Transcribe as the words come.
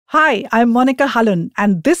Hi, I'm Monika Halan,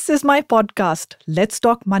 and this is my podcast, Let's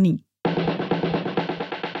Talk Money.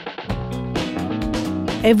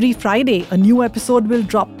 Every Friday, a new episode will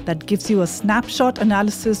drop that gives you a snapshot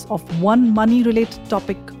analysis of one money-related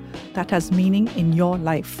topic that has meaning in your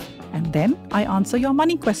life. And then I answer your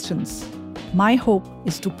money questions. My hope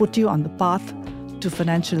is to put you on the path to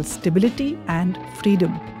financial stability and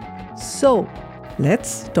freedom. So,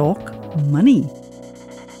 let's talk money.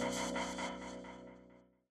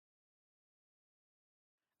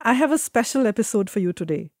 I have a special episode for you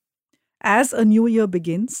today. As a new year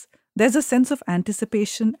begins, there's a sense of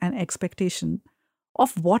anticipation and expectation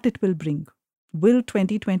of what it will bring. Will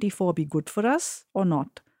 2024 be good for us or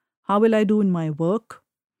not? How will I do in my work?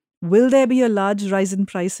 Will there be a large rise in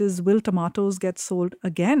prices? Will tomatoes get sold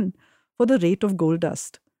again for the rate of gold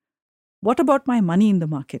dust? What about my money in the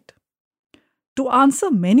market? To answer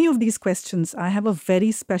many of these questions, I have a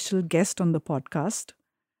very special guest on the podcast.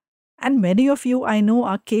 And many of you I know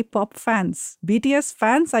are K-pop fans. BTS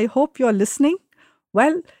fans, I hope you're listening.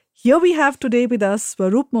 Well, here we have today with us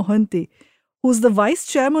Swarup Mohanty, who's the vice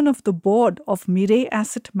chairman of the board of Mirai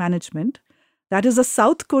Asset Management. That is a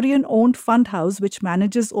South Korean-owned fund house which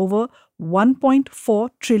manages over 1.4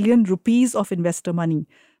 trillion rupees of investor money.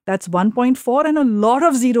 That's 1.4 and a lot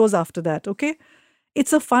of zeros after that, okay?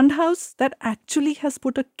 It's a fund house that actually has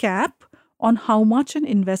put a cap on how much an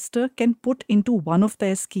investor can put into one of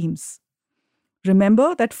their schemes.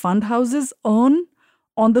 Remember that fund houses earn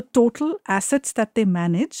on the total assets that they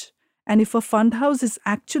manage, and if a fund house is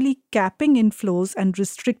actually capping inflows and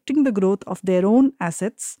restricting the growth of their own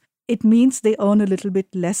assets, it means they earn a little bit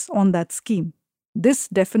less on that scheme. This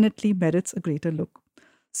definitely merits a greater look.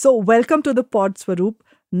 So welcome to the pod, Swarup.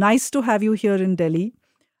 Nice to have you here in Delhi.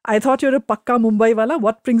 I thought you're a Pakka Mumbai wala.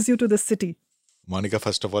 What brings you to the city? Monika,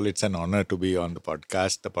 first of all, it's an honor to be on the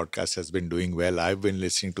podcast. The podcast has been doing well. I've been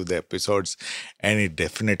listening to the episodes and it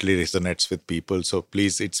definitely resonates with people. So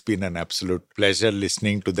please, it's been an absolute pleasure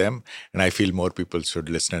listening to them. And I feel more people should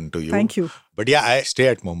listen to you. Thank you. But yeah, I stay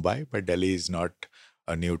at Mumbai, but Delhi is not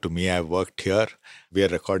new to me. I've worked here. We are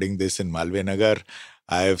recording this in Malve Nagar.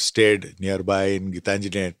 I have stayed nearby in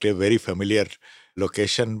Gitanjali, a very familiar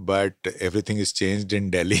location, but everything is changed in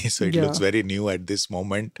Delhi. So it looks very new at this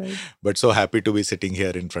moment. Right. But so happy to be sitting here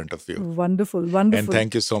in front of you. Wonderful, wonderful. And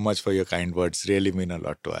thank you so much for your kind words. Really mean a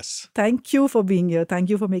lot to us. Thank you for being here. Thank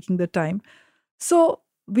you for making the time. So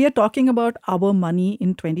we are talking about our money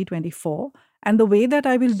in 2024. And the way that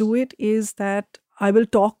I will do it is that I will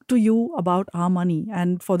talk to you about our money.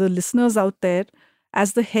 And for the listeners out there,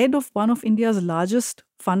 as the head of one of India's largest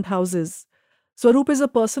fund houses, Swarup is a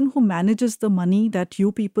person who manages the money that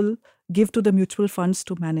you people give to the mutual funds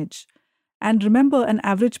to manage. And remember, an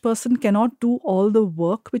average person cannot do all the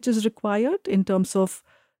work which is required in terms of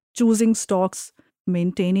choosing stocks,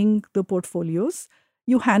 maintaining the portfolios.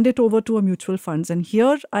 You hand it over to a mutual funds. And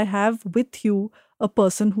here I have with you a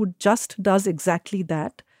person who just does exactly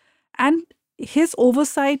that. And his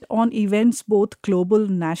oversight on events, both global,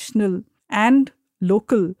 national, and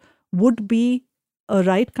local, would be a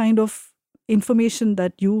right kind of information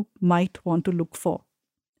that you might want to look for.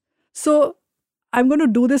 So I'm going to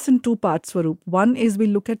do this in two parts, Swarup. One is we'll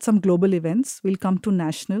look at some global events, we'll come to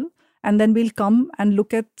national, and then we'll come and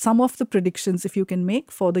look at some of the predictions, if you can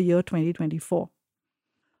make, for the year 2024.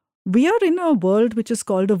 We are in a world which is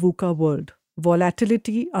called a VUCA world: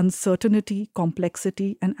 volatility, uncertainty,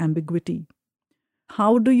 complexity, and ambiguity.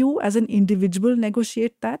 How do you as an individual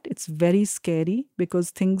negotiate that? It's very scary because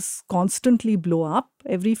things constantly blow up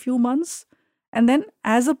every few months. And then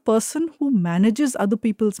as a person who manages other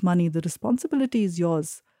people's money, the responsibility is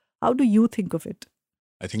yours. How do you think of it?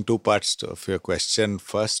 I think two parts of your question.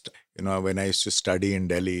 First, when I used to study in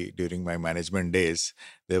Delhi during my management days,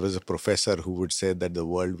 there was a professor who would say that the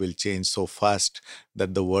world will change so fast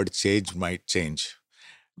that the word change might change.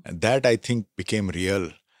 And that, I think, became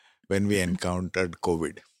real when we encountered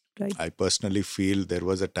COVID. Right. I personally feel there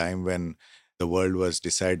was a time when the world was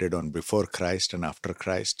decided on before Christ and after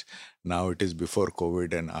Christ. Now it is before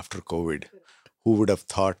COVID and after COVID. Who would have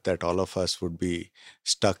thought that all of us would be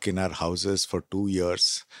stuck in our houses for 2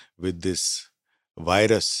 years with this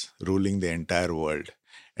virus ruling the entire world?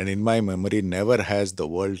 And in my memory, never has the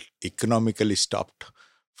world economically stopped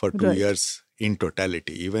for 2 years in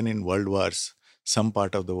totality. Even in world wars, some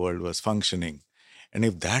part of the world was functioning. And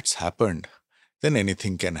if that's happened, then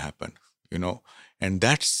anything can happen, And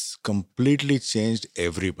that's completely changed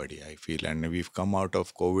everybody, I feel. And we've come out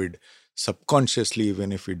of COVID subconsciously,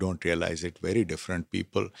 even if we don't realize it, very different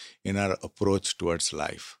people in our approach towards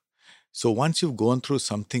life. So once you've gone through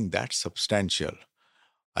something that substantial,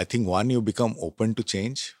 I think one, you become open to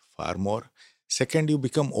change far more. Second, you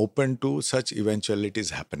become open to such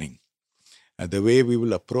eventualities happening. The way we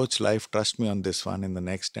will approach life, trust me on this one, in the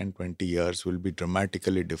next 10, 20 years will be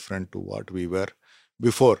dramatically different to what we were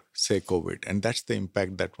before, say, COVID. And that's the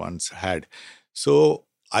impact that once had. So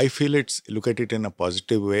I feel look at it in a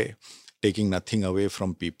positive way, taking nothing away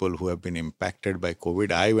from people who have been impacted by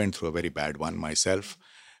COVID. I went through a very bad one myself,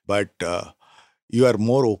 but you are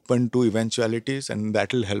more open to eventualities, and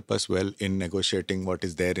that will help us well in negotiating what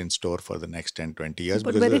is there in store for the next 10, 20 years.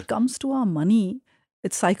 But Because when it comes to our money,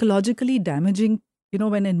 it's psychologically damaging.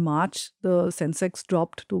 When in March the Sensex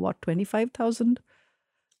dropped to what, 25,000?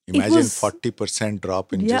 It imagine was, 40%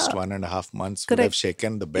 drop in just yeah, 1.5 months would have correct.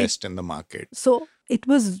 shaken the It, best in the market. so it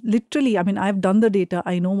was literally, I mean, I've done the data,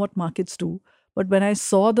 I know what markets do. But when I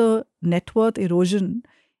saw the net worth erosion,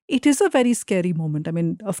 it is a very scary moment. I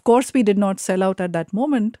mean, of course, we did not sell out at that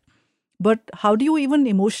moment, but how do you even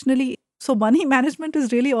emotionally? So, money management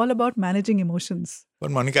is really all about managing emotions.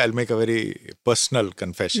 But Monica, I'll make a very personal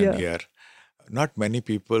confession Yeah, here. Not many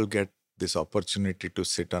people get this opportunity to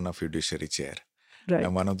sit on a fiduciary chair. right.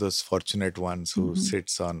 I'm one of those fortunate ones who Mhm.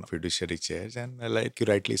 sits on fiduciary chairs. And like you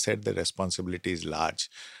rightly said, the responsibility is large.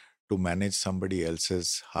 To manage somebody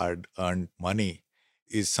else's hard earned money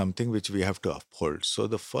is something which we have to uphold. So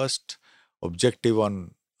the first objective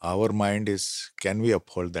on our mind is, can we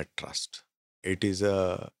uphold that trust? It is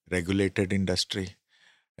a regulated industry.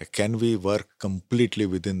 Can we work completely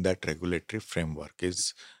within that regulatory framework?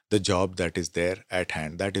 Is the job that is there at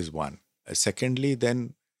hand? That is one. Secondly,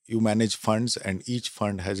 then you manage funds, and each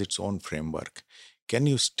fund has its own framework. Can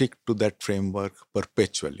you stick to that framework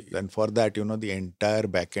perpetually? And for that, the entire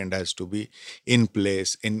backend has to be in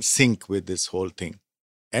place, in sync with this whole thing.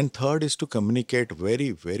 And third is to communicate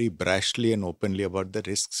very, very brashly and openly about the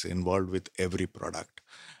risks involved with every product.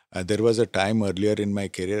 There was a time earlier in my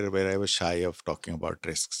career where I was shy of talking about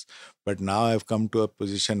risks. But now I've come to a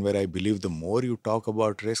position where I believe the more you talk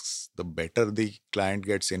about risks, the better the client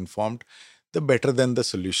gets informed, the better then the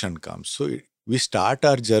solution comes. So we start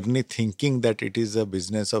our journey thinking that it is a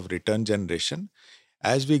business of return generation.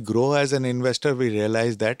 As we grow as an investor, we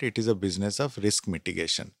realize that it is a business of risk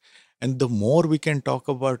mitigation. And the more we can talk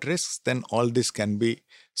about risks, then all this can be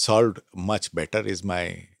solved much better, is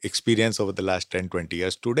my experience over the last 10, 20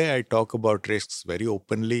 years. Today, I talk about risks very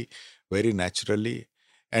openly, very naturally,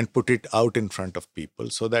 and put it out in front of people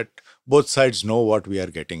so that both sides know what we are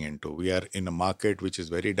getting into. We are in a market which is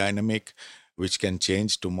very dynamic, which can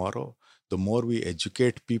change tomorrow. The more we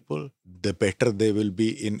educate people, the better they will be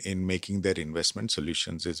in making their investment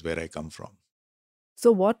solutions, is where I come from.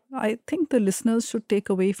 So, what I think the listeners should take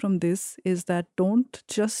away from this is that don't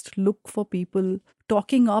just look for people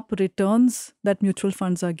talking up returns that mutual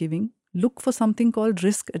funds are giving. Look for something called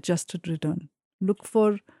risk adjusted return. Look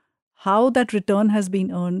for how that return has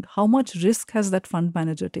been earned, how much risk has that fund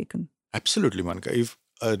manager taken. Absolutely, Monica. If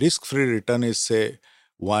a risk-free return is, say,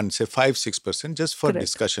 5, 6%, just for Correct.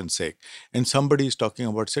 discussion's sake, and somebody is talking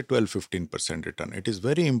about, say, 12, 15% return, it is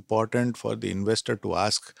very important for the investor to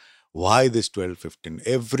ask why this 12, 15.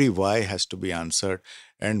 Every why has to be answered,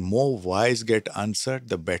 and more whys get answered,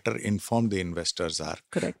 the better informed the investors are.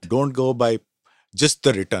 Correct. Don't go by just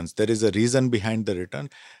the returns. There is a reason behind the return.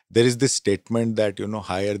 There is this statement that,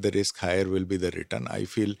 higher the risk, higher will be the return. I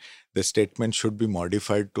feel the statement should be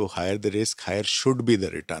modified to, higher the risk, higher should be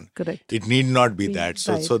the return. Correct. It need not be that.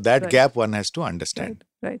 So that gap one has to understand.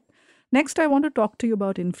 Right. Next, I want to talk to you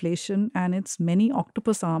about inflation and its many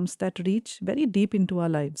octopus arms that reach very deep into our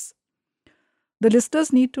lives. The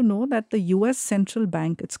listeners need to know that the US Central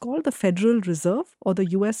Bank, it's called the Federal Reserve or the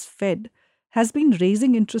US Fed, has been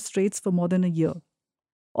raising interest rates for more than a year.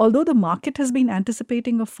 Although the market has been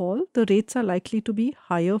anticipating a fall, the rates are likely to be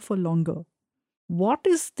higher for longer. What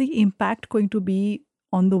is the impact going to be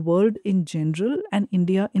on the world in general and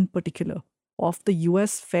India in particular of the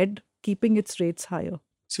US Fed keeping its rates higher?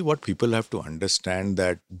 See, what people have to understand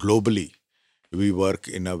that globally, we work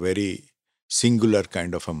in a very singular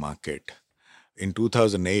kind of a market. In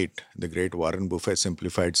 2008, the great Warren Buffett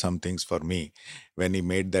simplified some things for me when he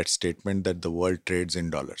made that statement that the world trades in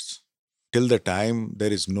dollars. Till the time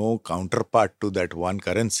there is no counterpart to that one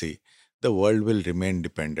currency, the world will remain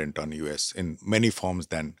dependent on US in many forms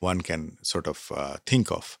than one can sort of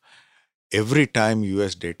think of. Every time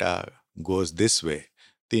US data goes this way,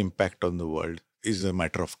 the impact on the world is a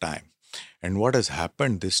matter of time. And what has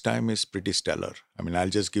happened this time is pretty stellar. I mean, I'll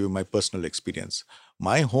just give you my personal experience.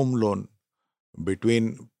 My home loan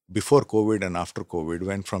between before COVID and after COVID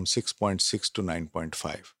went from 6.6 to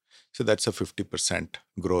 9.5. So that's a 50%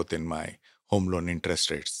 growth in my home loan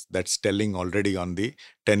interest rates. That's telling already on the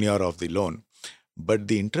tenure of the loan. But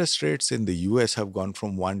the interest rates in the US have gone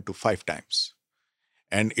from 1 to 5 times.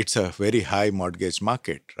 And it's a very high mortgage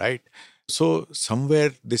market, right? So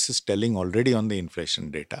somewhere this is telling already on the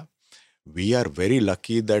inflation data. We are very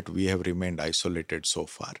lucky that we have remained isolated so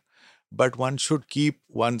far. But one should keep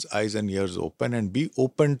one's eyes and ears open and be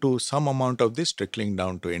open to some amount of this trickling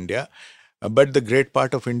down to India. But the great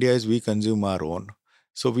part of India is we consume our own.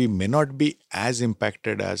 So we may not be as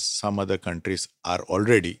impacted as some other countries are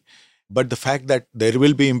already. But the fact that there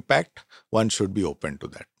will be impact, one should be open to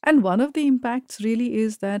that. And one of the impacts really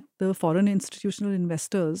is that the foreign institutional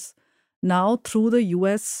investors now, through the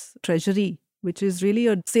US Treasury, which is really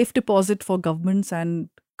a safe deposit for governments and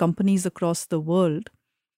companies across the world,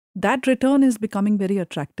 that return is becoming very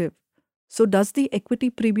attractive. So, does the equity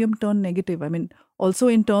premium turn negative? I mean, also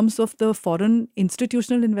in terms of the foreign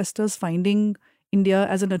institutional investors finding India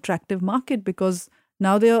as an attractive market, because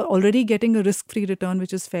now they are already getting a risk free return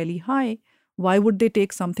which is fairly high. Why would they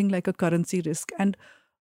take something like a currency risk? And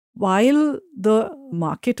while the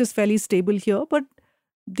market is fairly stable here, but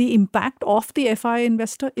the impact of the FI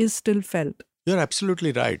investor is still felt. You're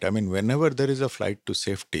absolutely right. I mean, whenever there is a flight to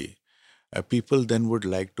safety, people then would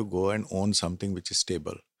like to go and own something which is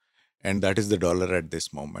stable. And that is the dollar at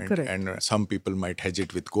this moment. Correct. And some people might hedge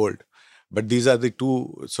it with gold. But these are the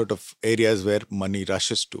two sort of areas where money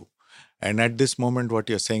rushes to. And at this moment, what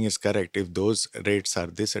you're saying is correct. If those rates are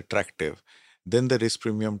this attractive, then the risk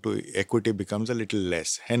premium to equity becomes a little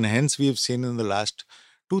less. And hence, we've seen in the last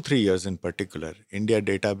 2-3 years in particular, India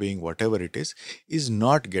data being whatever it is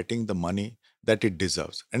not getting the money that it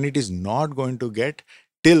deserves. And it is not going to get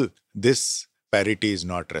till this parity is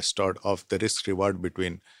not restored of the risk reward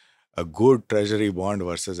between a good treasury bond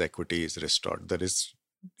versus equity is restored. There is,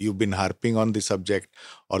 you've been harping on the subject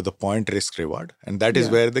or the point risk reward, and that is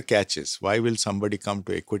where the catch is. Why will somebody come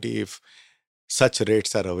to equity if such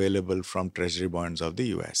rates are available from treasury bonds of the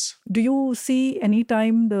US? Do you see any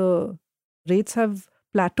time the rates have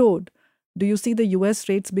plateaued? Do you see the US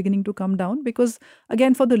rates beginning to come down? Because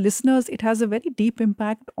again, for the listeners, it has a very deep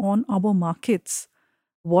impact on our markets,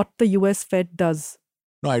 what the US Fed does.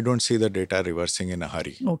 No, I don't see the data reversing in a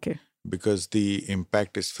hurry. Okay. Because the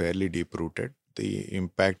impact is fairly deep rooted. The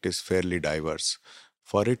impact is fairly diverse.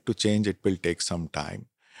 For it to change, it will take some time.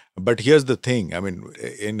 But here's the thing. I mean,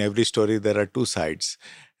 in every story, there are two sides.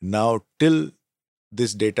 Now, till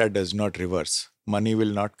this data does not reverse, money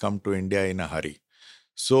will not come to India in a hurry.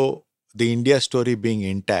 So, the India story being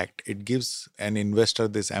intact, it gives an investor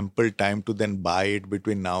this ample time to then buy it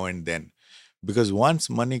between now and then. Because once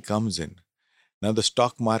money comes in, now, the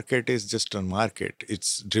stock market is just a market.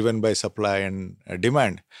 It's driven by supply and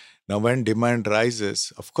demand. Now, when demand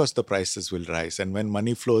rises, of course, the prices will rise. And when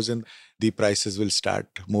money flows in, the prices will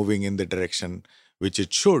start moving in the direction which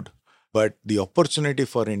it should. But the opportunity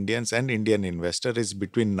for Indians and Indian investor is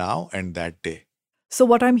between now and that day. So,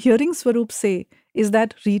 what I'm hearing Swarup say is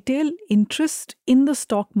that retail interest in the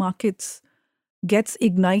stock markets gets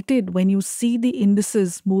ignited when you see the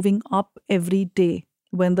indices moving up every day,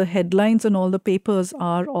 when the headlines and all the papers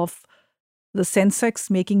are of the Sensex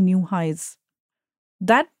making new highs.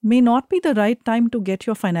 That may not be the right time to get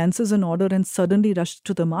your finances in order and suddenly rush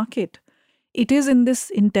to the market. It is in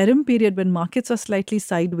this interim period when markets are slightly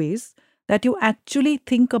sideways that you actually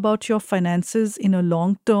think about your finances in a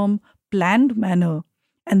long-term, planned manner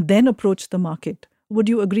and then approach the market. Would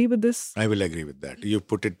you agree with this? I will agree with that. You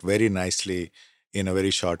put it very nicely in a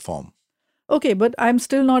very short form. Okay, but I'm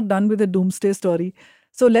still not done with the doomsday story.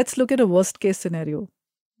 So let's look at a worst case scenario.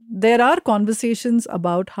 There are conversations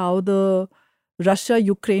about how the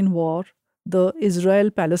Russia-Ukraine war, the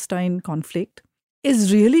Israel-Palestine conflict,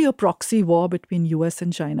 is really a proxy war between US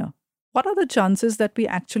and China. What are the chances that we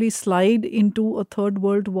actually slide into a third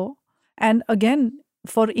world war? And again,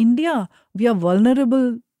 for India, we are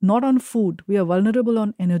vulnerable not on food, we are vulnerable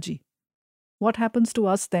on energy. What happens to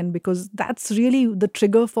us then? Because that's really the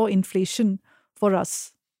trigger for inflation for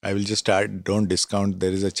us. I will just add, don't discount,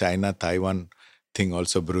 there is a China-Taiwan thing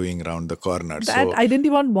also brewing around the corner. That I didn't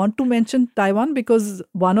even want to mention Taiwan because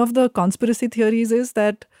one of the conspiracy theories is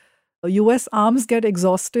that US arms get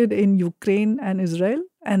exhausted in Ukraine and Israel,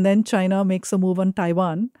 and then China makes a move on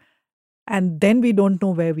Taiwan, and then we don't know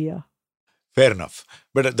where we are. Fair enough.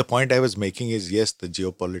 But the point I was making is, yes, the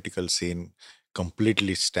geopolitical scene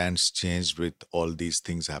completely stands changed with all these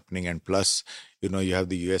things happening. And plus, you have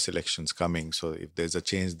the US elections coming. So if there's a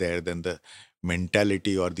change there, then the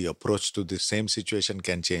mentality or the approach to the same situation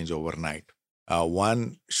can change overnight.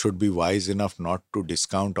 One should be wise enough not to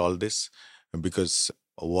discount all this because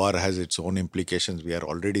war has its own implications. We are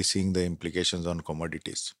already seeing the implications on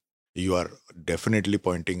commodities. You are definitely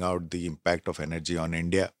pointing out the impact of energy on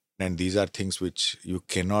India. And these are things which you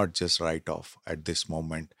cannot just write off at this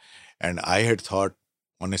moment. And I had thought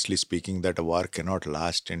honestly speaking, that a war cannot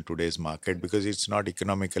last in today's market because it's not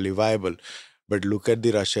economically viable. But look at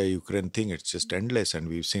the Russia-Ukraine thing; it's just endless, and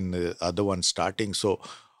we've seen the other one starting. So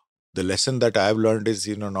the lesson that I've learned is,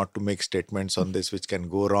 not to make statements on this which can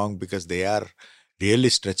go wrong because they are really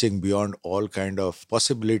stretching beyond all kind of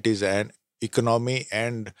possibilities and economy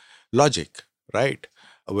and logic, right?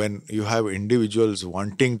 When you have individuals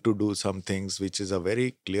wanting to do some things which is a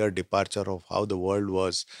very clear departure of how the world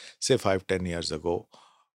was, say, 5, 10 years ago,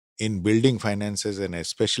 in building finances and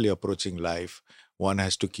especially approaching life, one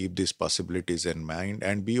has to keep these possibilities in mind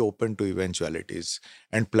and be open to eventualities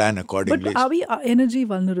and plan But accordingly. are we energy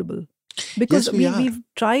vulnerable? Because Yes, we are. we've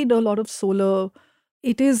tried a lot of solar.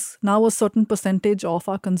 It is now a certain percentage of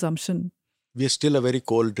our consumption, We are still a very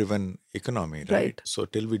coal driven economy, right? right? So,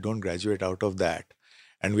 till we don't graduate out of that,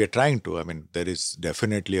 and we are trying to, I mean, there is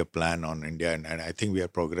definitely a plan on India, and I think we are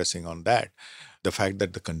progressing on that. The fact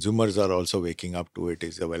that the consumers are also waking up to it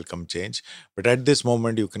is a welcome change. But at this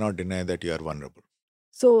moment, you cannot deny that you are vulnerable.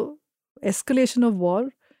 So, escalation of war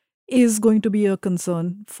is going to be a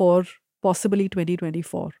concern for possibly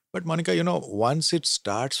 2024. But Monica, once it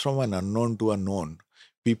starts from an unknown to a known,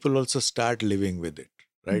 people also start living with it,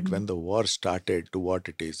 right? Mhm. When the war started to what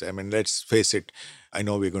it is, I mean, let's face it, I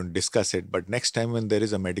know we're going to discuss it, but next time when there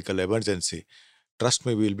is a medical emergency, trust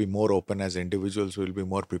me, we'll be more open as individuals, we'll be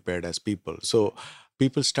more prepared as people. So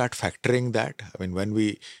people start factoring that. I mean, when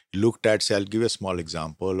we looked at, say, I'll give you a small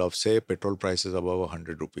example of, say, petrol prices above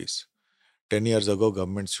 100 rupees. 10 years ago,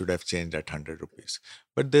 governments should have changed at 100 rupees.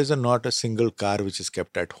 But there's not a single car which is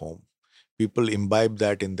kept at home. People imbibe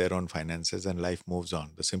that in their own finances and life moves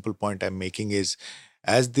on. The simple point I'm making is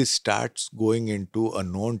as this starts going into a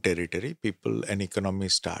known territory, people and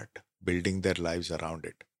economies start building their lives around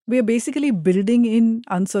it. We are basically building in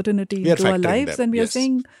uncertainty We are into our factoring lives, them, and we are yes.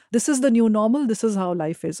 saying this is the new normal, this is how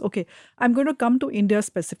life is. Okay, I'm going to come to India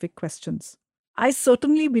specific questions. I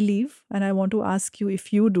certainly believe, and I want to ask you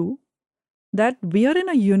if you do, that we are in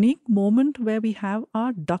a unique moment where we have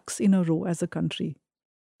our ducks in a row as a country.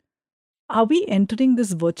 Are we entering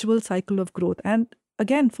this virtual cycle of growth? And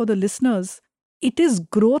again, for the listeners, it is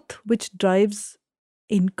growth which drives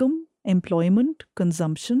income, employment,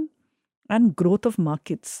 consumption, and growth of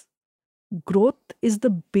markets. Growth is the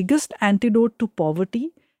biggest antidote to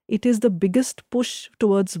poverty. It is the biggest push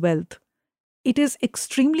towards wealth. It is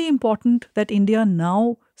extremely important that India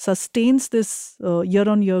now sustains this year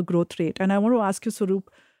on year growth rate. And I want to ask you, Swarup,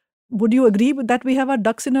 would you agree with that we have our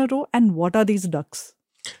ducks in a row? And what are these ducks?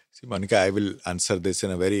 See, Monica, I will answer this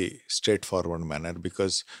in a very straightforward manner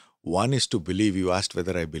because one is to believe, you asked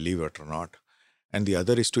whether I believe it or not, and the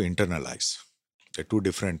other is to internalize. They're two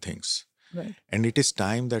different things. Right. And it is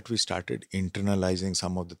time that we started internalizing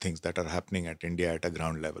some of the things that are happening at India at a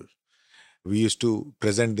ground level. We used to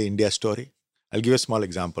present the India story. I'll give a small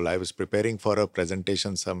example. I was preparing for a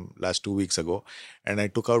presentation some last 2 weeks ago, and I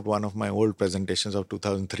took out one of my old presentations of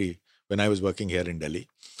 2003 when I was working here in Delhi.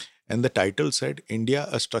 And the title said, India,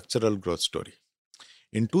 a structural growth story.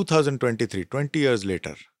 In 2023, 20 years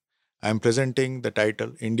later, I am presenting the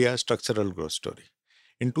title, India, structural growth story.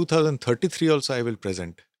 In 2033 also, I will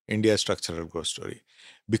present India structural growth story.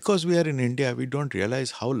 Because we are in India, we don't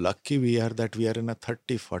realize how lucky we are that we are in a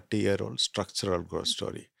 30, 40-year-old structural growth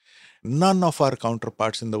story. None of our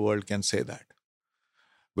counterparts in the world can say that.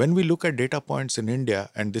 When we look at data points in India,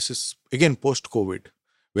 and this is again post-COVID,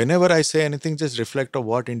 whenever I say anything, just reflect on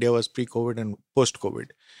what India was pre-COVID and post-COVID.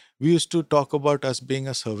 We used to talk about us being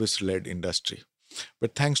a service-led industry.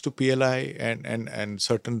 But thanks to PLI and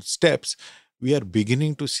certain steps, we are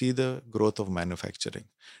beginning to see the growth of manufacturing.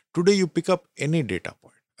 Today, you pick up any data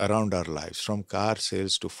point around our lives, from car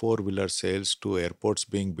sales to four-wheeler sales to airports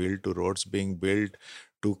being built to roads being built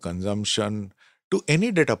to consumption to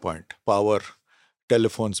any data point, power,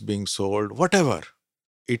 telephones being sold, whatever.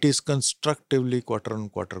 It is constructively quarter on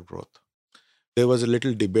quarter growth. There was a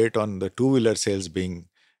little debate on the two-wheeler sales being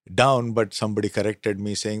down, but somebody corrected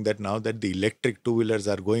me saying that now that the electric two-wheelers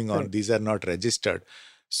are going on, Right. these are not registered,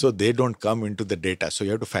 so they don't come into the data. So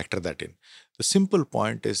you have to factor that in. The simple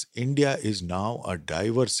point is India is now a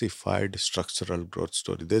diversified structural growth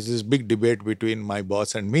story. There's this big debate between my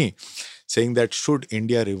boss and me saying that should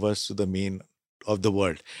India reverse to the mean of the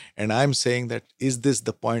world? And I'm saying that is this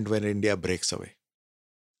the point where India breaks away?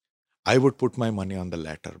 I would put my money on the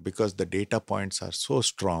latter because the data points are so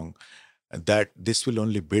strong that this will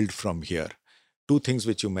only build from here. Two things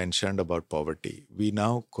which you mentioned about poverty. We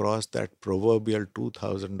now cross that proverbial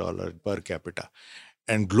 $2,000 per capita.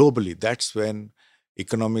 And globally, that's when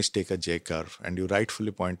economies take a J curve. And you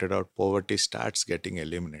rightfully pointed out poverty starts getting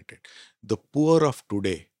eliminated. The poor of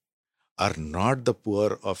today are not the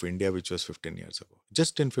poor of India, which was 15 years ago.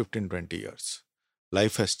 Just in 15, 20 years.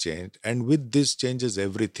 Life has changed. And with this changes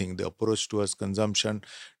everything, the approach towards consumption,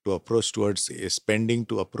 to approach towards spending,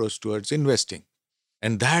 to approach towards investing.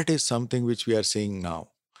 And that is something which we are seeing now.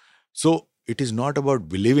 So it is not about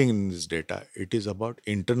believing in this data, it is about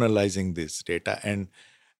internalizing this data and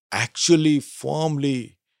actually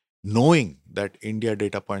firmly knowing that India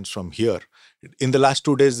data points from here. In the last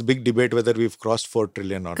 2 days, big debate whether we've crossed 4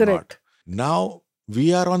 trillion or not. Correct. Now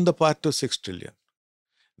we are on the path to 6 trillion.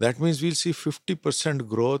 That means we'll see 50%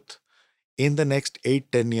 growth in the next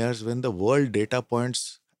 8-10 years when the world data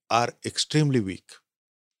points are extremely weak.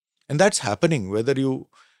 And that's happening whether you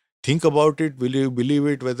think about it, will you believe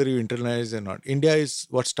it, whether you internalize or not. India is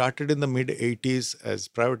what started in the mid 80s as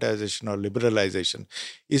privatization or liberalization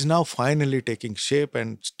is now finally taking shape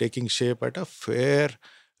and taking shape at a fair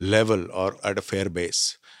level or at a fair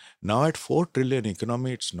base. Now at 4 trillion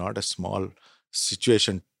economy, it's not a small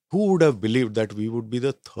situation. Who would have believed that we would be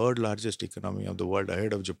the third largest economy of the world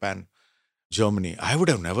ahead of Japan, Germany? I would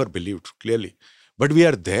have never believed, clearly. But we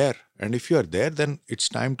are there. And if you are there, then it's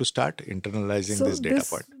time to start internalizing So this data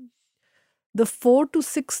point. the 4 to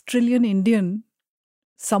 6 trillion Indian,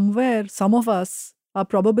 somewhere, some of us are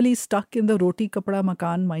probably stuck in the roti kapda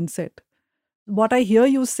makan mindset. What I hear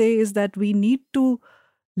you say is that we need to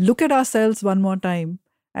look at ourselves one more time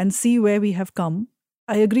and see where we have come.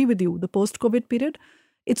 I agree with you. The post-COVID period,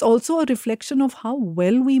 it's also a reflection of how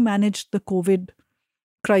well we managed the COVID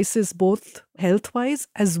crisis, both health-wise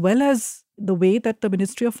as well as the way that the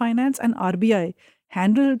Ministry of Finance and RBI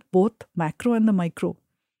handled both macro and the micro.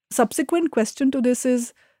 Subsequent question to this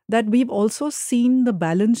is that we've also seen the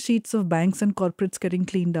balance sheets of banks and corporates getting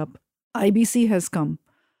cleaned up. IBC has come.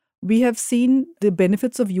 We have seen the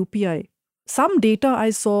benefits of UPI. Some data I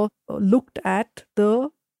saw looked at the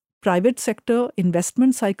private sector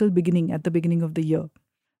investment cycle beginning at the beginning of the year.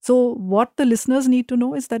 So what the listeners need to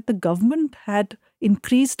know is that the government had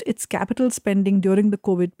increased its capital spending during the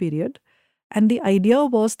COVID period. And the idea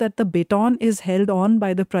was that the baton is held on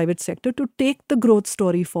by the private sector to take the growth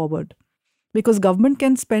story forward. Because government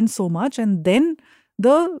can spend so much and then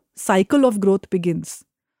the cycle of growth begins.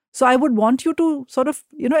 So I would want you to sort of,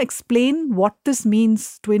 explain what this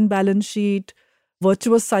means, twin balance sheet,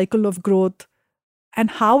 virtuous cycle of growth,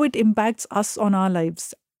 and how it impacts us on our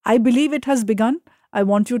lives. I believe it has begun. I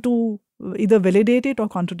want you to either validate it or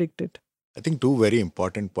contradict it. I think two very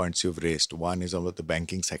important points you've raised. One is about the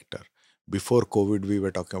banking sector. Before COVID, we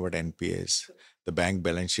were talking about NPAs, the bank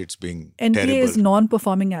balance sheets being NPA terrible. is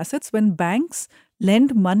non-performing assets. When banks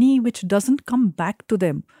lend money which doesn't come back to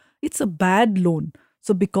them, it's a bad loan.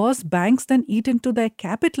 So because banks then eat into their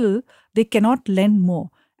capital, they cannot lend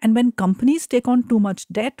more. And when companies take on too much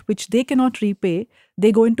debt, which they cannot repay,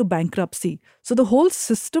 they go into bankruptcy. So the whole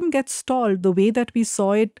system gets stalled the way that we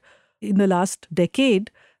saw it in the last decade.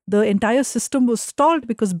 The entire system was stalled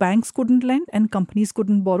because banks couldn't lend and companies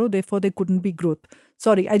couldn't borrow. Therefore, there couldn't be growth.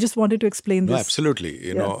 Sorry, I just wanted to explain this. No,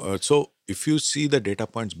 absolutely. So if you see the data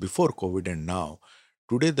points before COVID and now,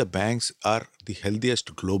 today the banks are the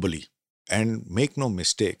healthiest globally. And make no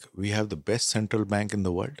mistake, we have the best central bank in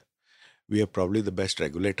the world. We are probably the best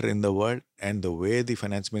regulator in the world. And the way the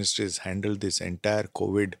finance ministry has handled this entire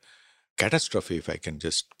COVID catastrophe, if I can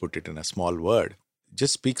just put it in a small word,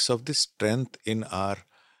 just speaks of the strength in our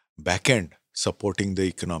back end supporting the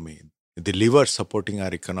economy. The levers supporting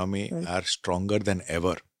our economy are stronger than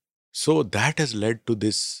ever. So that has led to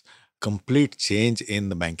this complete change in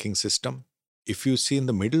the banking system. If you see in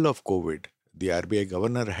the middle of COVID, the RBI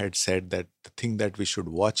governor had said that the thing that we should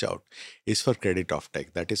watch out is for credit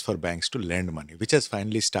offtake, that is for banks to lend money, which has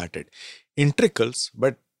finally started in trickles,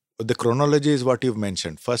 but the chronology is what you've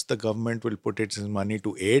mentioned. First, the government will put its money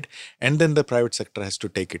to aid, and then the private sector has to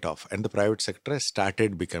take it off. And the private sector has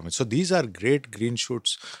started becoming. So these are great green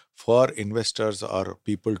shoots for investors or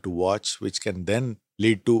people to watch, which can then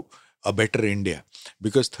lead to a better India.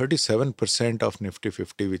 Because 37% of Nifty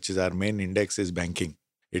 50, which is our main index, is banking.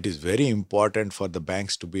 It is very important for the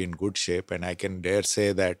banks to be in good shape. And I can dare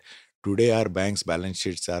say that today our banks' balance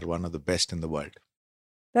sheets are one of the best in the world.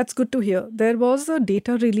 That's good to hear. There was a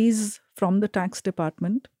data release from the tax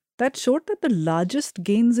department that showed that the largest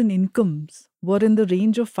gains in incomes were in the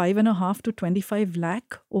range of 5.5 to 25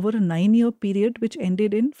 lakh over a 9-year period, which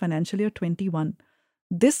ended in financial year 21.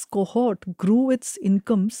 This cohort grew its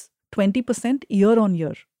incomes 20% year on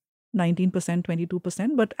year, 19%,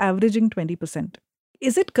 22%, but averaging 20%.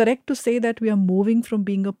 Is it correct to say that we are moving from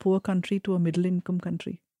being a poor country to a middle income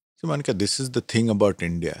country? So, Monika, this is the thing about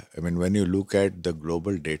India. I mean, when you look at the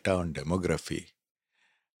global data on demography,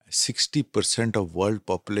 60% of world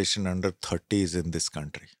population under 30 is in this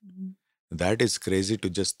country. That is crazy to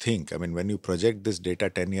just think. I mean, when you project this data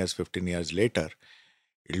 10 years, 15 years later,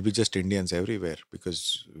 it'll be just Indians everywhere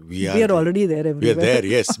because We are already there we are everywhere. there,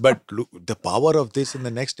 yes. But look, the power of this in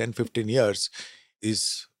the next 10, 15 years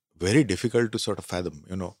is very difficult to sort of fathom.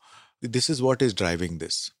 This is what is driving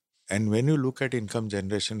this. And when you look at income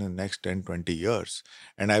generation in the next 10, 20 years,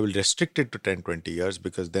 and I will restrict it to 10, 20 years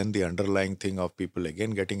because then the underlying thing of people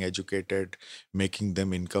again getting educated, making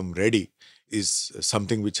them income ready is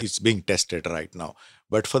something which is being tested right now.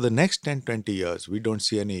 But for the next 10, 20 years, we don't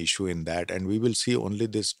see any issue in that. And we will see only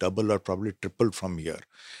this double or probably triple from here.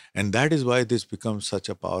 And that is why this becomes such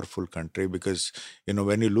a powerful country because,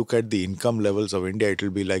 when you look at the income levels of India, it will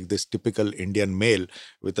be like this typical Indian male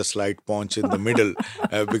with a slight paunch in the middle,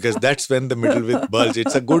 because that's when the middle with bulge.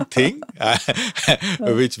 It's a good thing,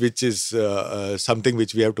 which is something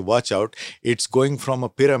which we have to watch out. It's going from a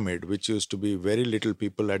pyramid, which used to be very little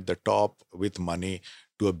people at the top with money,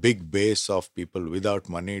 to a big base of people without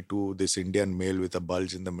money, to this Indian male with a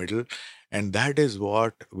bulge in the middle. And that is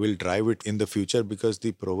what will drive it in the future because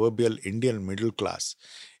the proverbial Indian middle class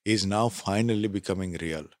is now finally becoming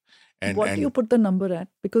real. What do you put the number at?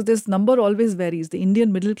 Because this number always varies. The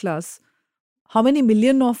Indian middle class, how many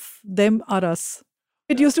million of them are us?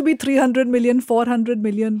 It used to be 300 million, 400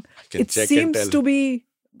 million. It seems to be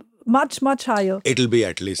much, much higher. It'll be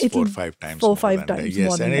at least 4 or 5 times. 4 or 5 times.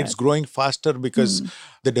 Yes, and it's growing faster because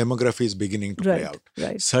the demography is beginning to play out.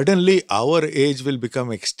 Suddenly, our age will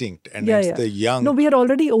become extinct, and it's the young. No, we are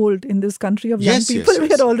already old in this country of young people.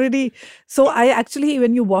 We are already. So I actually,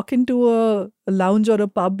 when you walk into a lounge or a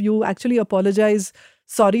pub, you actually apologize.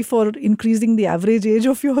 Sorry for increasing the average age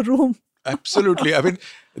of your room. Absolutely. I mean,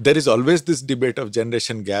 there is always this debate of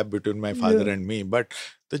generation gap between my father and me, but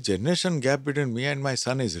the generation gap between me and my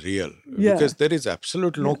son is real because there is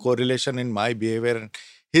absolutely no correlation in my behavior and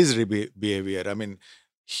his behavior. I mean,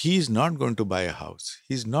 he's not going to buy a house.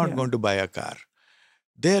 He's not going to buy a car.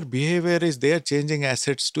 Their behavior is they are changing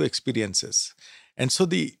assets to experiences. And so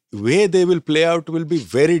the way they will play out will be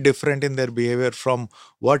very different in their behavior from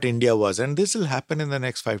what India was. And this will happen in the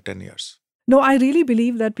next 5-10 years. No, I really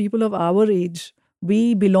believe that people of our age,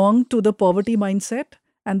 we belong to the poverty mindset,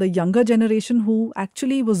 and the younger generation who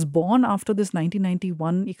actually was born after this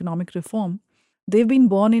 1991 economic reform, they've been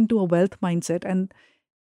born into a wealth mindset. And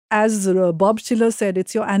as Bob Schiller said,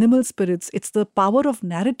 it's your animal spirits, it's the power of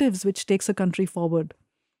narratives which takes a country forward.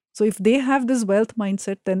 So if they have this wealth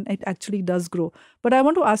mindset, then it actually does grow. But I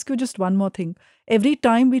want to ask you just one more thing. Every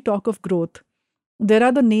time we talk of growth, there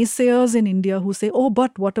are the naysayers in India who say, oh,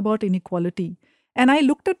 but what about inequality? And I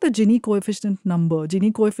looked at the Gini coefficient number.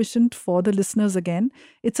 Gini coefficient, for the listeners again,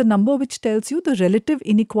 it's a number which tells you the relative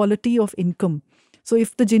inequality of income. So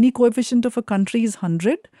if the Gini coefficient of a country is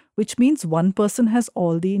 100, which means one person has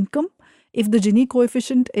all the income. If the Gini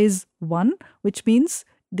coefficient is 1, which means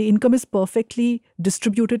the income is perfectly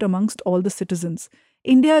distributed amongst all the citizens.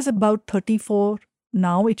 India is about 34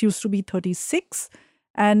 now. It used to be 36.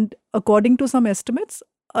 And according to some estimates,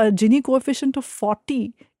 a Gini coefficient of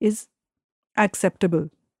 40 is acceptable.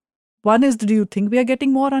 One is, do you think we are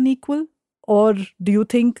getting more unequal? Or do you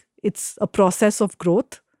think it's a process of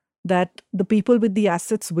growth that the people with the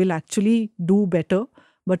assets will actually do better,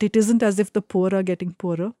 but it isn't as if the poor are getting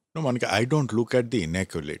poorer? No, Monika, I don't look at the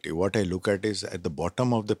inequality. What I look at is at the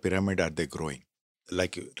bottom of the pyramid, are they growing?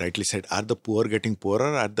 Like you rightly said, are the poor getting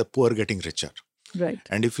poorer? Are the poor getting richer? Right.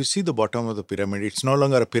 And if you see the bottom of the pyramid, it's no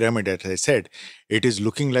longer a pyramid, as I said. It is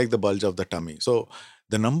looking like the bulge of the tummy. So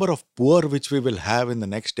the number of poor which we will have in the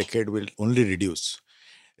next decade will only reduce.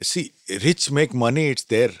 See, rich make money, it's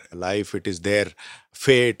their life, it is their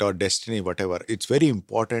fate or destiny, whatever. It's very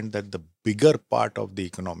important that the bigger part of the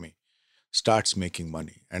economy starts making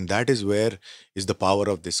money. And that is where is the power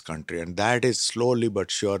of this country. And that is slowly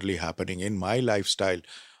but surely happening. In my lifestyle,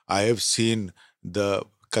 I have seen the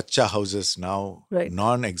kacha houses now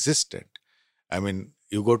non-existent. I mean,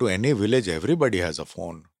 you go to any village, everybody has a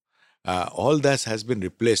phone. All that has been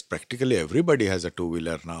replaced. Practically everybody has a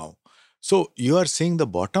two-wheeler now. So you are seeing the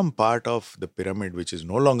bottom part of the pyramid, which is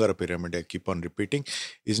no longer a pyramid, I keep on repeating,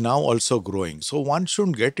 is now also growing. So one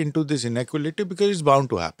shouldn't get into this inequality because it's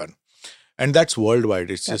bound to happen. And that's worldwide.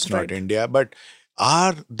 It's just not India. But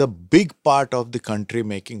are the big part of the country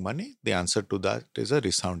making money? The answer to that is a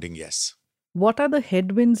resounding yes. What are the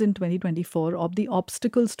headwinds in 2024 of the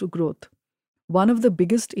obstacles to growth? One of the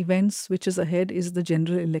biggest events which is ahead is the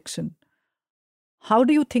general election. How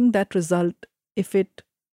do you think that result, if it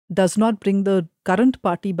does not bring the current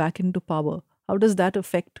party back into power, how does that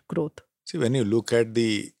affect growth? See, when you look at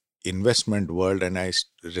the investment world, and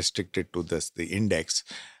restrict it to the index.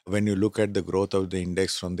 When you look at the growth of the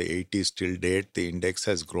index from the 80s till date, the index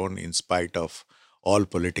has grown in spite of all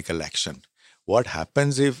political action. What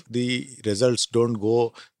happens if the results don't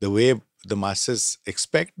go the way the masses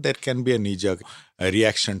expect? There can be a knee-jerk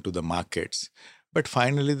reaction to the markets. But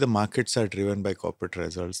finally, the markets are driven by corporate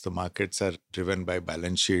results. The markets are driven by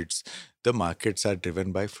balance sheets. The markets are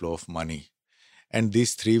driven by flow of money, and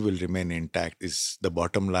these three will remain intact is the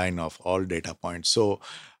bottom line of all data points. So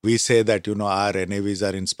we say that our NAVs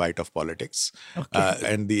are in spite of politics, Okay.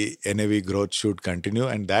 and the NAV growth should continue,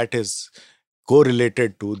 and that is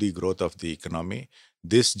correlated to the growth of the economy.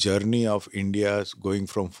 This journey of India going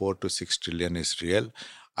from 4 to 6 trillion is real.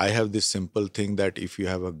 I have this simple thing that if you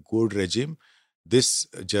have a good regime, this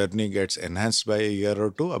journey gets enhanced by a year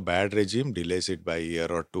or two. A bad regime delays it by a year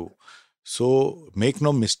or two. So make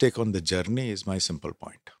no mistake on the journey is my simple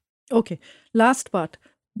point. Okay. Last part.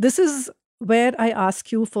 This is where I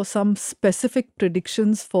ask you for some specific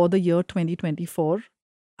predictions for the year 2024.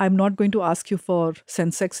 I'm not going to ask you for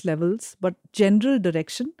Sensex levels, but general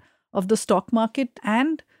direction of the stock market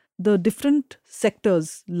and the different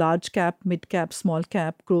sectors, large cap, mid cap, small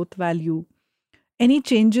cap, growth value. Any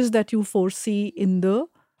changes that you foresee in the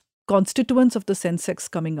constituents of the Sensex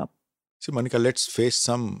coming up? See, Monica, let's face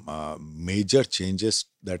some major changes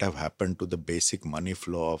that have happened to the basic money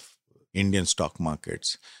flow of Indian stock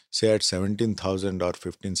markets. Say at 17,000 or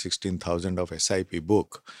 15, 16,000 of SIP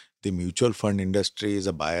book, the mutual fund industry is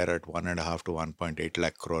a buyer at 1.5 to 1.8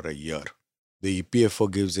 lakh crore a year. The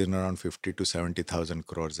EPFO gives in around 50 to 70,000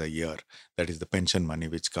 crores a year. That is the pension money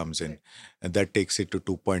which comes in. And that takes it to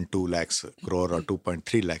 2.2 lakhs crore or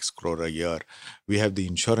 2.3 lakhs crore a year. We have the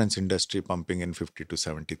insurance industry pumping in 50 to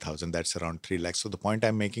 70,000. That's around 3 lakhs. So the point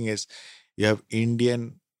I'm making is you have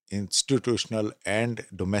Indian institutional and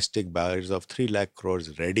domestic buyers of 3 lakh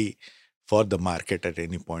crores ready for the market at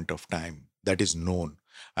any point of time. That is known.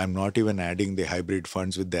 I'm not even adding the hybrid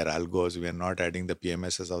funds with their algos. We are not adding the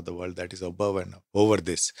PMSs of the world. That is above and over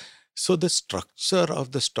this. So the structure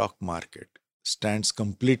of the stock market stands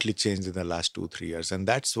completely changed in the last 2-3 years. And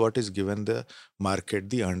that's what is given the market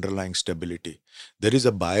the underlying stability. There is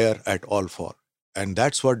a buyer at all four. And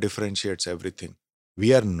that's what differentiates everything.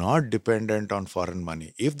 We are not dependent on foreign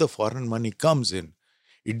money. If the foreign money comes in,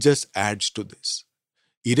 it just adds to this.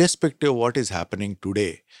 Irrespective of what is happening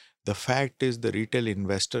today, the fact is the retail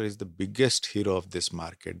investor is the biggest hero of this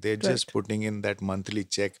market. They're just putting in that monthly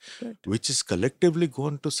check, which is collectively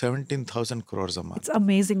gone to 17,000 crores a month. It's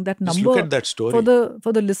amazing that number. Just look at that story.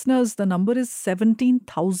 For the listeners, the number is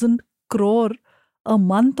 17,000 crore. A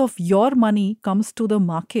month of your money comes to the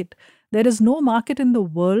market. There is no market in the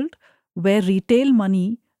world where retail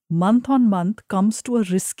money month on month comes to a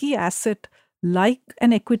risky asset like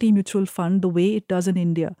an equity mutual fund the way it does in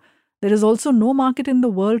India. There is also no market in the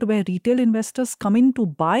world where retail investors come in to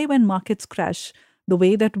buy when markets crash the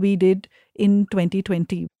way that we did in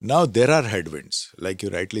 2020. Now, there are headwinds. Like you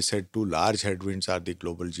rightly said, two large headwinds are the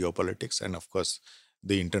global geopolitics and, of course,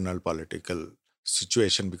 the internal political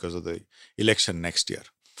situation because of the election next year.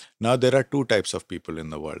 Now, there are two types of people in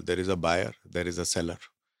the world. There is a buyer, there is a seller.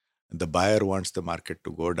 The buyer wants the market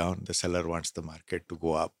to go down. The seller wants the market to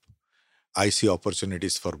go up. I see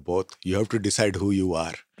opportunities for both. You have to decide who you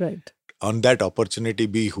are. Right. On that opportunity,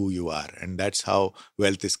 be who you are. And that's how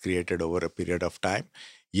wealth is created over a period of time.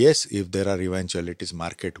 Yes, if there are eventualities,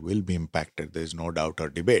 market will be impacted. There is no doubt or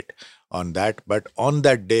debate on that. But on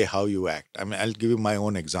that day, how you act. I mean, I'll give you my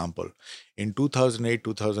own example. In 2008,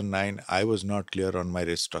 2009, I was not clear on my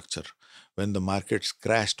risk structure. When the markets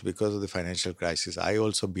crashed because of the financial crisis, I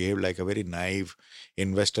also behaved like a very naive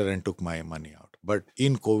investor and took my money out. But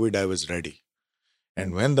in COVID, I was ready.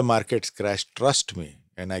 And when the markets crashed, trust me,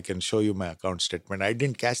 and I can show you my account statement, I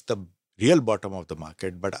didn't catch the real bottom of the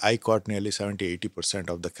market, but I caught nearly 70-80%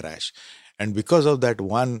 of the crash. And because of that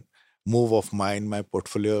one move of mine, my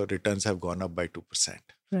portfolio returns have gone up by 2%.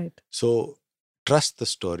 Right. So trust the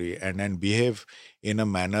story and then behave in a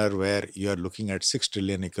manner where you are looking at 6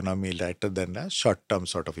 trillion economy rather than a short-term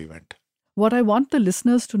sort of event. What I want the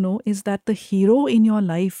listeners to know is that the hero in your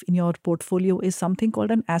life, in your portfolio, is something called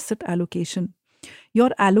an asset allocation.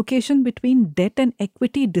 Your allocation between debt and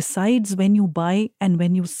equity decides when you buy and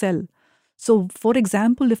when you sell. So, for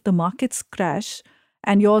example, if the markets crash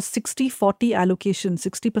and your 60-40 allocation,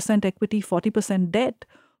 60% equity, 40% debt,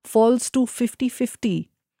 falls to 50-50,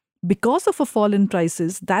 because of a fall in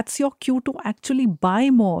prices, that's your cue to actually buy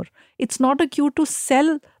more. It's not a cue to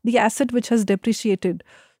sell the asset which has depreciated.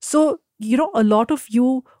 So, a lot of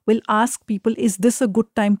you will ask people, is this a good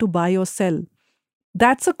time to buy or sell?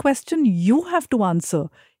 That's a question you have to answer.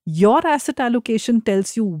 Your asset allocation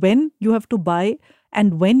tells you when you have to buy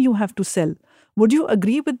and when you have to sell. Would you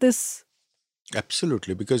agree with this?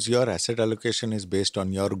 Absolutely, because your asset allocation is based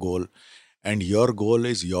on your goal, and your goal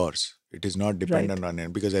is yours. It is not Right. dependent on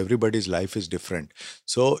it, because everybody's life is different.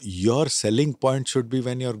 So your selling point should be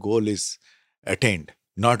when your goal is attained,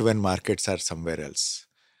 not when markets are somewhere else.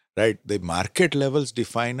 Right? The market levels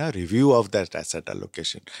define a review of that asset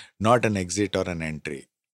allocation, not an exit or an entry.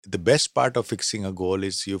 The best part of fixing a goal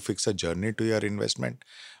is you fix a journey to your investment.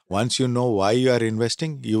 Once you know why you are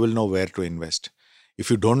investing, you will know where to invest. If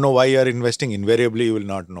you don't know why you are investing, invariably you will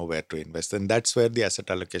not know where to invest. And that's where the asset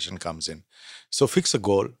allocation comes in. So fix a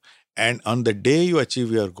goal. And on the day you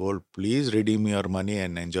achieve your goal, please redeem your money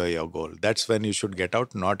and enjoy your goal. That's when you should get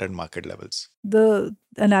out, not at market levels. The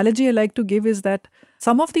analogy I like to give is that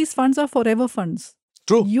some of these funds are forever funds.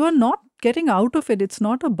 True. You are not getting out of it. It's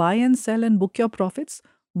not a buy and sell and book your profits.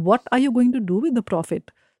 What are you going to do with the profit?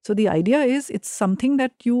 So the idea is it's something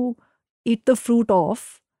that you eat the fruit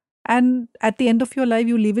of, and at the end of your life,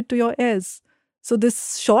 you leave it to your heirs. So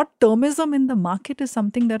this short termism in the market is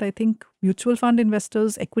something that I think mutual fund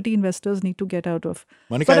investors, equity investors need to get out of.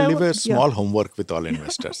 Monica, But I'll leave a yeah, small homework with all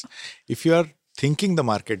investors. If you are thinking the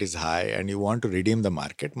market is high and you want to redeem the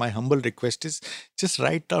market, my humble request is just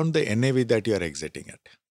write down the NAV that you are exiting at.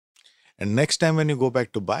 And next time when you go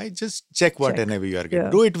back to buy, just check what check. NAV you are getting. Yeah,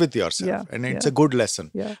 Do it with yourself. yeah, And it's yeah, a good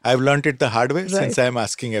lesson. yeah. I've learned it the hard way since Right. I am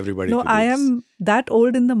asking everybody No, to I do this. am that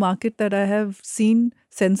old in the market that I have seen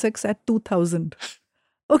Sensex at 2000.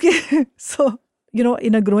 Okay. So,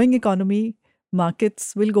 in a growing economy,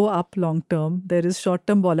 markets will go up long term. There is short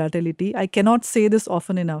term volatility. I cannot say this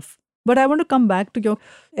often enough. But I want to come back to your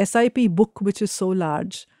SIP book, which is so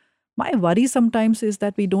large. My worry sometimes is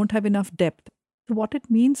that we don't have enough depth. What it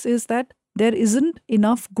means is that there isn't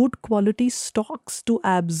enough good quality stocks to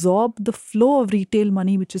absorb the flow of retail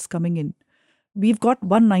money which is coming in. We've got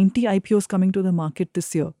 190 IPOs coming to the market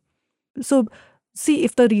this year. So, see,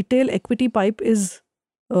 if the retail equity pipe is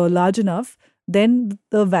large enough, then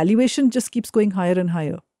the valuation just keeps going higher and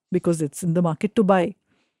higher because it's in the market to buy.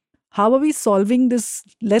 How are we solving this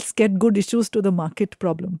let's get good issues to the market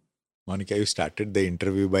problem? Monica, you started the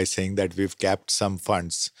interview by saying that we've capped some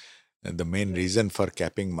funds. And the main reason for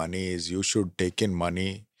capping money is you should take in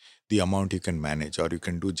money the amount you can manage, or you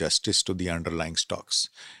can do justice to the underlying stocks.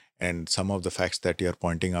 And some of the facts that you're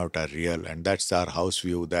pointing out are real. And that's our house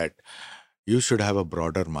view, that you should have a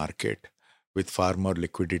broader market with far more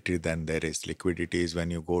liquidity than there is. Liquidity is when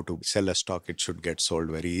you go to sell a stock, it should get sold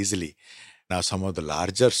very easily. Now, some of the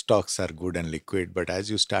larger stocks are good and liquid, but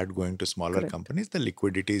as you start going to smaller Correct. companies, the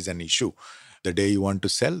liquidity is an issue. The day you want to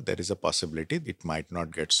sell, there is a possibility it might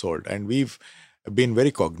not get sold. And we've been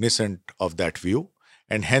very cognizant of that view.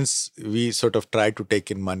 And hence, we sort of try to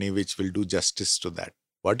take in money which will do justice to that.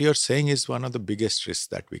 What you're saying is one of the biggest risks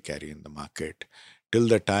that we carry in the market. Till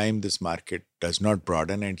the time this market does not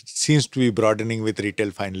broaden, and it seems to be broadening with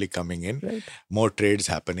retail finally coming in, Right. more trades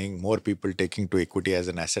happening, more people taking to equity as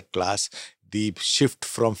an asset class. The shift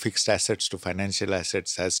from fixed assets to financial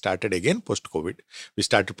assets has started again post-COVID. We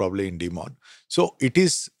started probably in demon. So it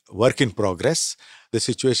is work in progress. The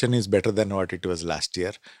situation is better than what it was last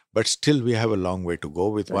year, but still we have a long way to go.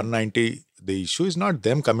 With Right. 190, the issue is not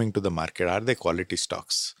them coming to the market. Are they quality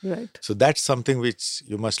stocks? Right. So that's something which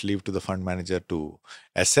you must leave to the fund manager to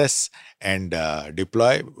assess and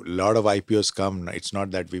deploy. A lot of IPOs come. It's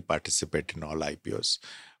not that we participate in all IPOs,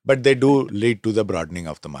 but they do lead to the broadening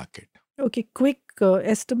of the market. Okay, quick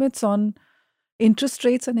estimates on interest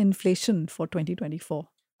rates and inflation for 2024.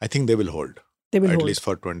 I think they will hold. They will At hold. least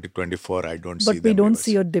for 2024, I don't see But we them don't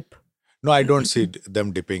see reversing. a dip. No, I don't see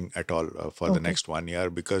them dipping at all for the Okay. next 1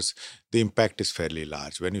 year, because the impact is fairly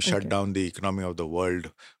large. When you shut Okay. down the economy of the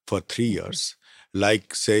world for 3 Okay. years,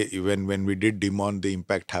 like say when we did demon, the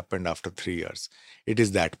impact happened after 3 years. It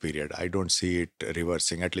is that period. I don't see it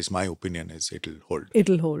reversing. At least my opinion is it'll hold.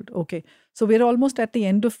 It'll hold. Okay. So we're almost at the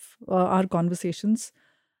end of our conversations.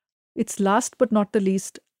 It's last but not the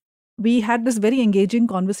least. We had this very engaging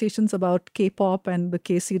conversations about K-pop and the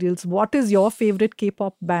K-serials. What is your favorite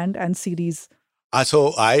K-pop band and series?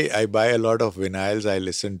 So I buy a lot of vinyls. I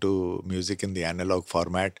listen to music in the analog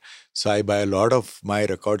format. So I buy a lot of my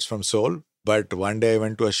records from Seoul. But one day I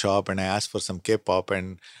went to a shop and I asked for some K-pop.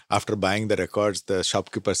 And after buying the records, the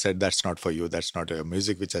shopkeeper said, "That's not for you. That's not your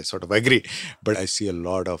music," which I sort of agree. But I see a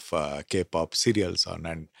lot of K-pop serials on,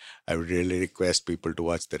 and I would really request people to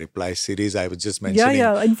watch the Reply series. I was just mentioning.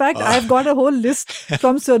 Yeah. In fact, uh, I've got a whole list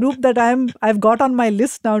from Swarup that I've got on my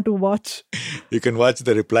list now to watch. You can watch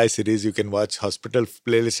the Reply series. You can watch Hospital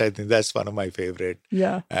Playlist. I think that's one of my favorite.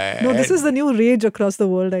 Yeah. No, this is the new rage across the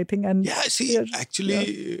world, I think. And yeah, see,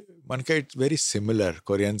 actually, Monika, it's very similar.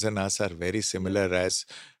 Koreans and us are very similar as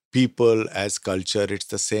people, as culture. It's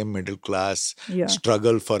the same middle class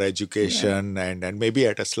struggle for education and maybe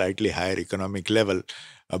at a slightly higher economic level.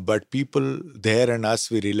 But people there and us,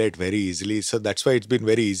 we relate very easily. So that's why it's been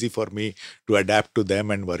very easy for me to adapt to them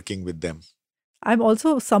and working with them. I'm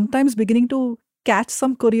also sometimes beginning to catch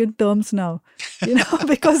some Korean terms now,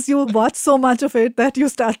 because you watch so much of it that you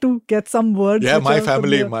start to get some words. Yeah, my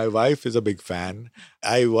family, my wife is a big fan.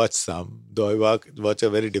 I watch some, though I watch a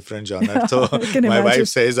very different genre. So my wife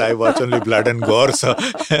says I watch only blood and gore. So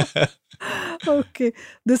okay,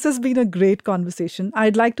 this has been a great conversation.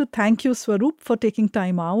 I'd like to thank you, Swarup, for taking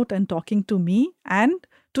time out and talking to me and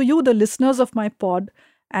to you, the listeners of my pod.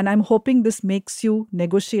 And I'm hoping this makes you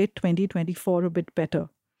negotiate 2024 a bit better.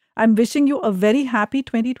 I'm wishing you a very happy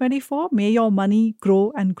 2024. May your money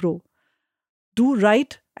grow and grow. Do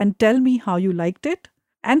write and tell me how you liked it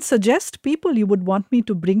and suggest people you would want me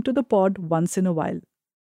to bring to the pod once in a while.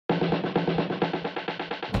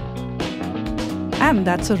 And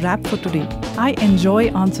that's a wrap for today. I enjoy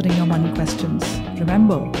answering your money questions.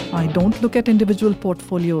 Remember, I don't look at individual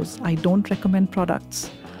portfolios. I don't recommend products.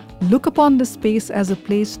 Look upon this space as a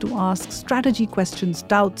place to ask strategy questions,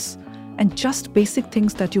 doubts, and just basic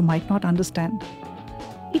things that you might not understand.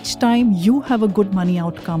 Each time you have a good money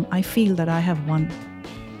outcome, I feel that I have won.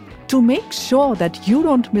 To make sure that you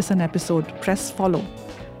don't miss an episode, press follow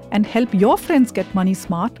and help your friends get money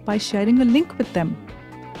smart by sharing a link with them.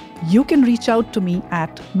 You can reach out to me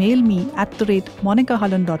at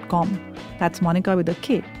mailme@monikahalan.com. That's Monika with a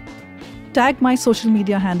K. Tag my social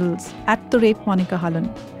media handles @Monika Halan.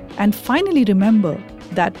 And finally, remember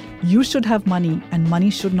that you should have money and money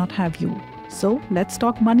should not have you. So let's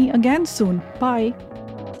talk money again soon. Bye.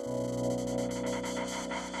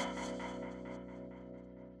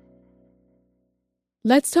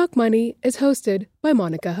 Let's Talk Money is hosted by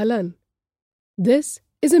Monika Halan. This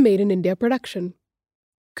is a Made in India production.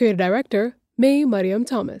 Creative Director, May Mariam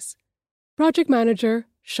Thomas. Project Manager,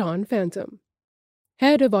 Sean Phantom.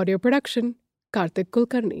 Head of Audio Production, Karthik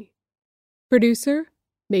Kulkarni. Producer,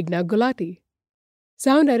 Meghna Gulati.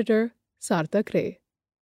 Sound Editor, Sarthak Ray.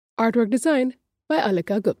 Artwork design by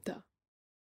Alika Gupta.